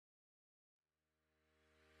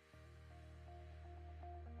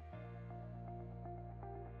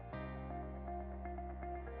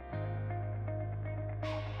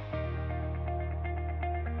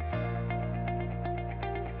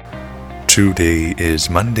Today is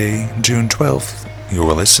Monday, June 12th.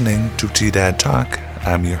 You're listening to T-Dad Talk.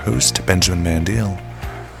 I'm your host, Benjamin Mandil.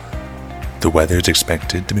 The weather is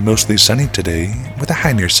expected to be mostly sunny today, with a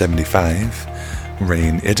high near 75.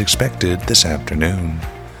 Rain is expected this afternoon.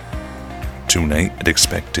 Tonight it's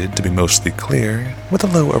expected to be mostly clear, with a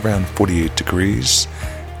low around 48 degrees,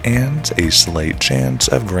 and a slight chance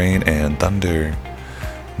of rain and thunder.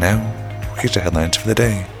 Now, here's the headlines for the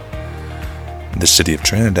day. The City of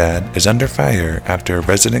Trinidad is under fire after a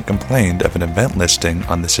resident complained of an event listing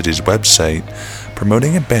on the city's website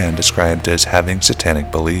promoting a band described as having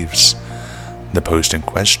satanic beliefs. The post in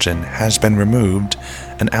question has been removed,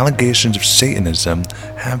 and allegations of Satanism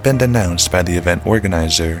have been denounced by the event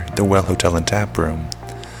organizer, the Well Hotel and Tap Room.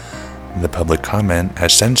 The public comment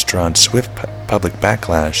has since drawn swift public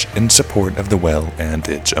backlash in support of the well and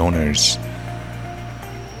its owners.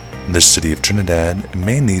 The City of Trinidad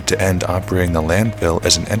may need to end operating the landfill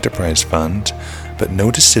as an enterprise fund, but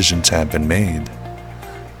no decisions have been made.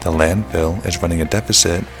 The landfill is running a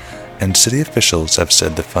deficit, and city officials have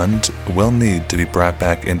said the fund will need to be brought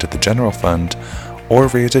back into the general fund or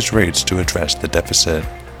raise its rates to address the deficit.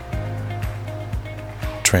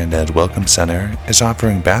 Trinidad Welcome Center is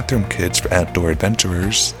offering bathroom kits for outdoor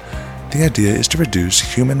adventurers. The idea is to reduce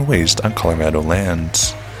human waste on Colorado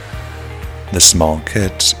lands. The small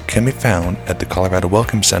kits can be found at the Colorado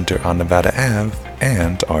Welcome Center on Nevada Ave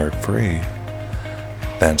and are free.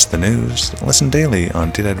 That's the news. Listen daily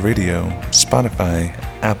on T-Dad Radio, Spotify,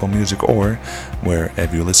 Apple Music, or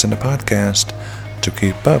wherever you listen to podcasts to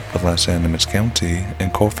keep up with Los Animas County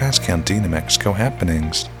and Colfax County, New Mexico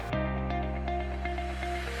happenings.